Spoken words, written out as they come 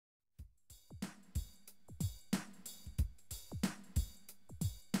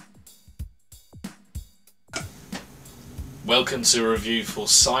Welcome to a review for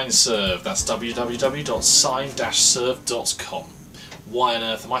SignServe. That's www.sign-serve.com. Why on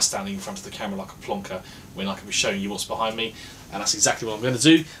earth am I standing in front of the camera like a plonker when I can be showing you what's behind me? And that's exactly what I'm going to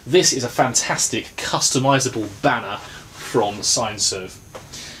do. This is a fantastic customizable banner from SignServe.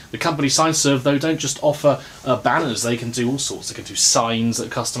 The company SignServe, though, don't just offer banners. They can do all sorts. They can do signs that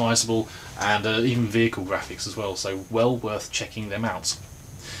are customizable and even vehicle graphics as well. So well worth checking them out.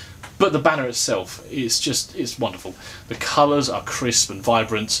 But the banner itself it's wonderful. The colours are crisp and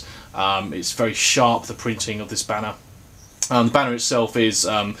vibrant. It's very sharp, the printing of this banner. The banner itself is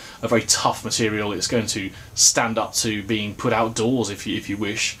a very tough material. It's going to stand up to being put outdoors if you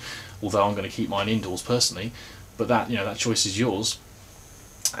wish. Although I'm going to keep mine indoors personally. But that choice is yours.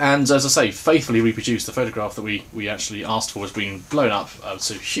 And as I say, faithfully reproduced. The photograph that we actually asked for has been blown up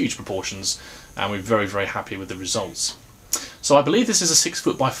to huge proportions, and we're very, very happy with the results. So I believe this is a 6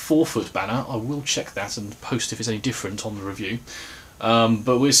 by 4 banner. I will check that and post if it's any different on the review.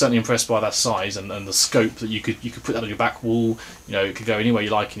 But we're certainly impressed by that size and the scope that you could put that on your back wall. It could go anywhere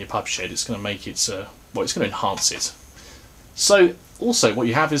you like in your pub shed. It's going to make it it's going to enhance it. So also what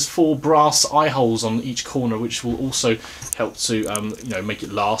you have is 4 brass eye holes on each corner, which will also help to make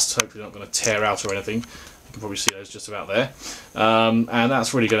it last. Hopefully not going to tear out or anything. You can probably see those just about there, and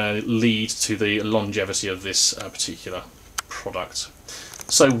that's really going to lead to the longevity of this particular product.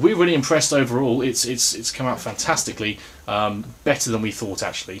 So we're really impressed overall. It's come out fantastically, better than we thought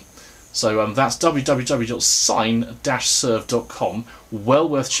actually. So that's www.sign-serve.com. Well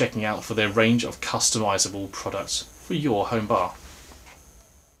worth checking out for their range of customizable products for your home bar.